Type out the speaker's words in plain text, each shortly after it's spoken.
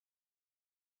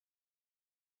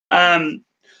Um,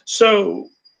 so,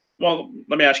 well,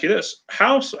 let me ask you this: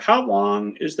 how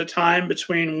long is the time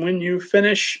between when you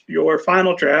finish your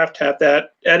final draft, have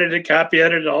that edited, copy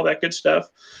edited, all that good stuff,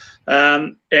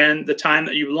 and the time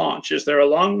that you launch? Is there a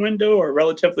long window or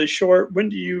relatively short? When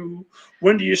do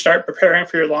you start preparing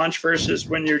for your launch versus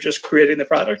when you're just creating the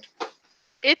product?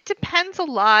 It depends a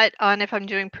lot on if I'm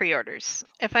doing pre-orders.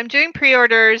 If I'm doing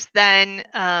pre-orders, then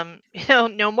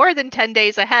no more than 10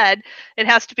 days ahead, it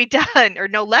has to be done, or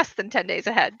no less than 10 days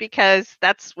ahead, because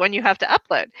that's when you have to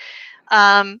upload.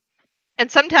 And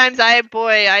sometimes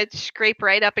I scrape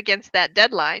right up against that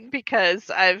deadline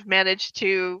because I've managed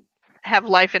to have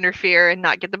life interfere and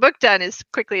not get the book done as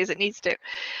quickly as it needs to.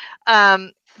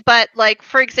 But like,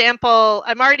 for example,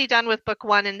 I'm already done with book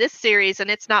 1 in this series, and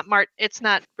it's not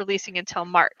releasing until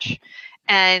March.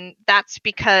 And that's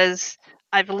because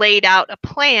I've laid out a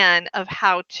plan of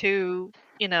how to,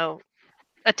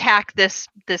 attack this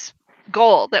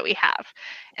goal that we have.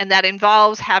 And that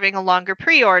involves having a longer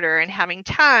pre-order and having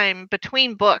time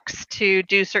between books to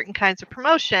do certain kinds of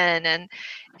promotion. And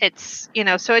it's,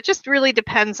 so it just really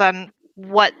depends on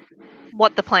what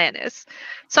the plan is.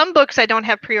 Some books I don't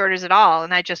have pre-orders at all,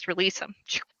 and I just release them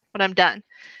when I'm done,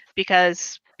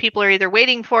 because people are either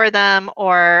waiting for them,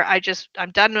 or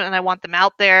I'm done and I want them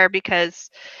out there because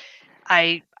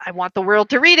I want the world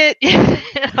to read it,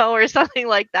 or something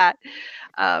like that.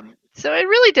 So it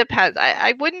really depends.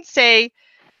 I wouldn't say,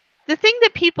 the thing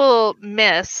that people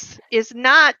miss is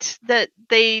not that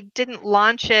they didn't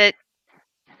launch it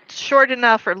short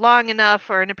enough or long enough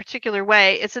or in a particular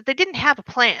way. It's that they didn't have a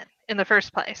plan in the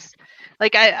first place.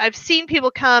 Like, I've seen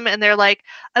people come and they're like,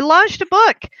 I launched a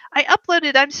book, I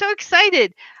uploaded, I'm so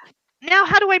excited. Now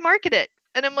how do I market it?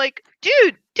 And I'm like,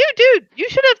 dude, you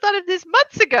should have thought of this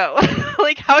months ago.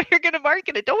 Like, how you're going to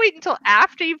market it. Don't wait until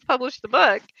after you've published the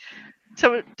book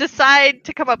to decide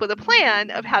to come up with a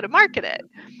plan of how to market it.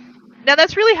 Now,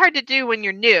 that's really hard to do when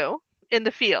you're new in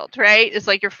the field, right? It's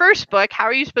like your first book. How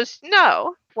are you supposed to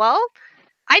know? Well,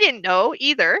 I didn't know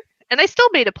either, and I still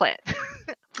made a plan.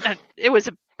 And it was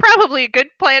probably a good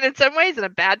plan in some ways and a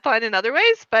bad plan in other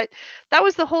ways, but that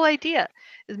was the whole idea,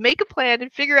 is make a plan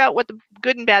and figure out what the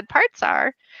good and bad parts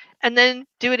are, and then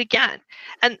do it again.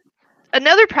 And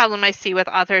another problem I see with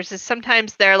authors is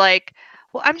sometimes they're like,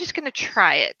 well, I'm just going to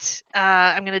try it.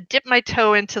 I'm going to dip my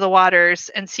toe into the waters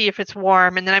and see if it's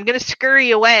warm, and then I'm going to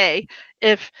scurry away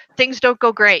if things don't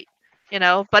go great,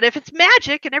 But if it's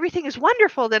magic and everything is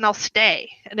wonderful, then I'll stay.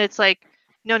 And it's like,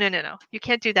 no. You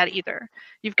can't do that either.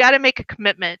 You've got to make a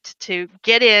commitment to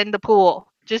get in the pool.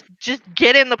 Just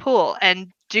get in the pool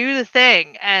and do the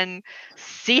thing and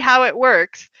see how it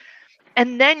works.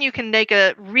 And then you can make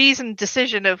a reasoned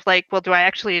decision of like, well, do I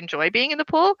actually enjoy being in the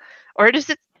pool, or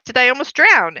did I almost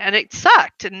drown and it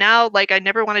sucked, and now like I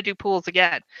never want to do pools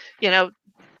again?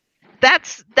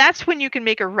 That's when you can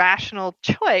make a rational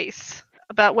choice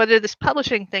about whether this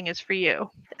publishing thing is for you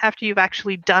after you've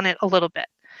actually done it a little bit.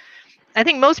 I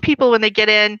think most people, when they get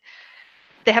in,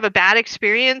 they have a bad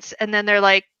experience and then they're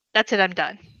like, that's it, I'm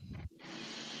done.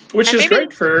 Which is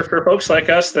great for folks like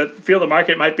us that feel the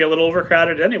market might be a little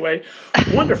overcrowded anyway.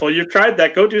 Wonderful. You've tried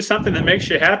that. Go do something that makes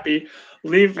you happy.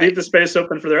 Leave the space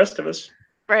open for the rest of us.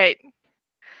 Right.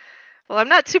 Well, I'm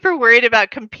not super worried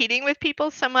about competing with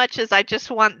people so much as I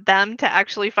just want them to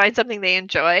actually find something they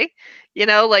enjoy.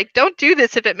 Like, don't do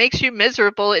this if it makes you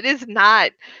miserable. It is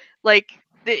not, like,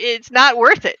 it's not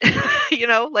worth it.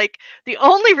 Like, the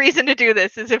only reason to do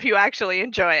this is if you actually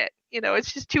enjoy it.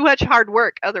 It's just too much hard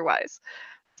work otherwise.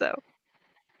 So.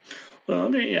 Well,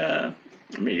 let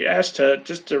me ask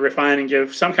to refine and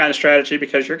give some kind of strategy,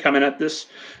 because you're coming at this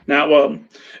now. Well,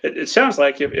 it sounds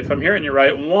like, if I'm hearing you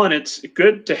right, one, it's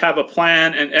good to have a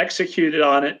plan and execute it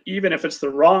on it, even if it's the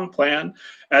wrong plan,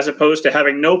 as opposed to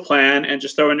having no plan and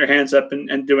just throwing your hands up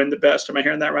and doing the best. Am I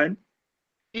hearing that right?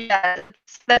 Yeah,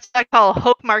 that's what I call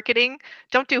hope marketing.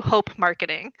 Don't do hope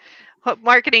marketing. Hope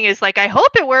marketing is like, I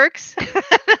hope it works.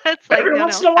 It's like, every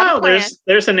once in a while,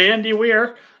 there's an Andy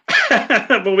Weir,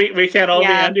 but we can't all be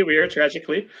Andy Weir,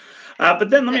 tragically. But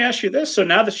then let me ask you this: so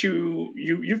now that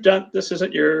you've done this,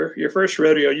 isn't your first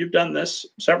rodeo. You've done this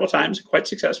several times quite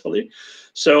successfully.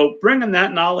 So bringing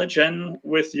that knowledge in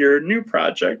with your new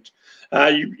project,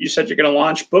 you said you're going to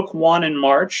launch book 1 in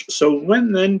March. So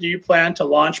when then do you plan to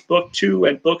launch book 2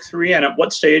 and book 3, and at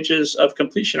what stages of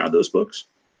completion are those books?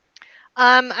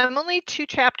 I'm only 2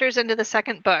 chapters into the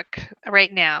second book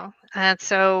right now.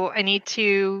 So I need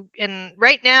to, and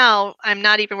right now I'm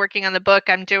not even working on the book.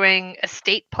 I'm doing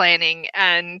estate planning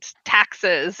and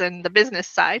taxes and the business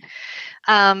side.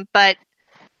 But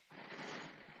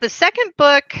the second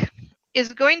book is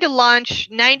going to launch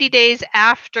 90 days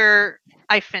after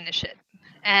I finish it.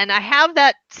 And I have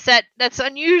that set. That's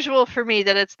unusual for me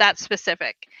that it's that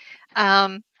specific.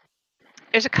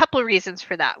 There's a couple of reasons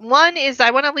for that. One is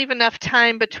I want to leave enough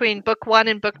time between book 1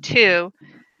 and book 2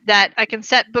 that I can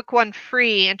set book 1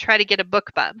 free and try to get a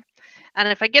book bub. And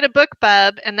if I get a book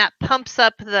bub and that pumps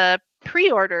up the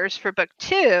pre-orders for book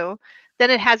 2,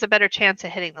 then it has a better chance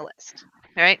of hitting the list.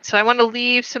 All right, so I want to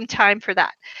leave some time for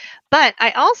that. But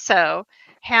I also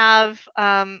have,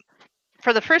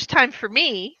 for the first time for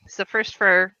me, it's the first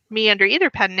for me under either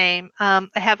pen name, I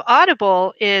have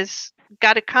Audible is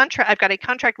got a contract. I've got a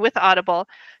contract with Audible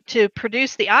to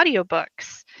produce the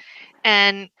audiobooks,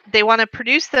 and they want to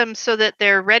produce them so that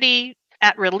they're ready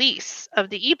at release of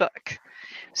the ebook.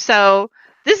 So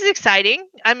this is exciting.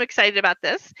 I'm excited about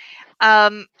this.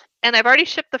 And I've already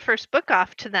shipped the first book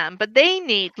off to them, but they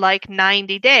need like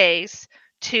 90 days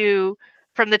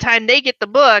from the time they get the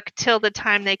book till the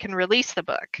time they can release the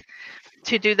book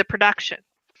to do the production.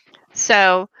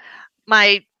 So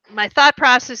my thought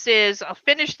process is I'll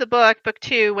finish the book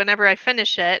 2, whenever I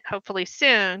finish it, hopefully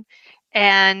soon.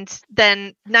 And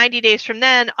then 90 days from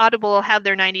then, Audible will have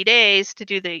their 90 days to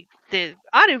do the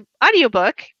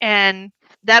audiobook, and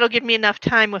that'll give me enough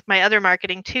time with my other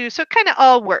marketing too. So it kind of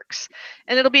all works.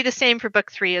 And it'll be the same for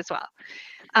book 3 as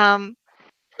well.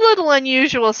 Little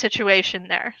unusual situation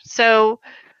there. So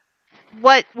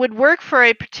what would work for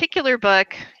a particular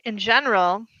book in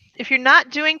general, if you're not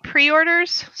doing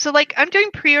pre-orders, so like I'm doing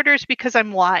pre-orders because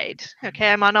I'm wide,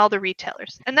 okay, I'm on all the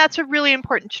retailers, and that's a really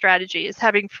important strategy, is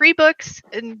having free books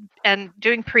and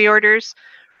doing pre-orders.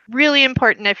 Really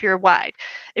important if you're wide.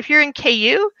 If you're in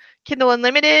KU, Kindle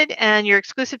Unlimited, and you're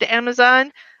exclusive to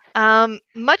Amazon,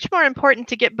 much more important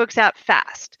to get books out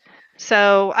fast.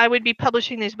 So I would be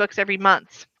publishing these books every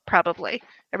month, probably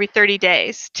every 30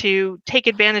 days, to take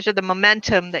advantage of the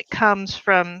momentum that comes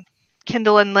from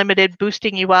Kindle Unlimited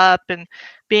boosting you up and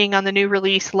being on the new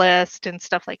release list and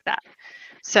stuff like that.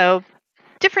 So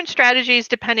different strategies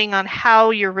depending on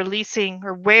how you're releasing,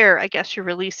 or where, I guess, you're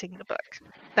releasing the book.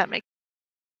 That makes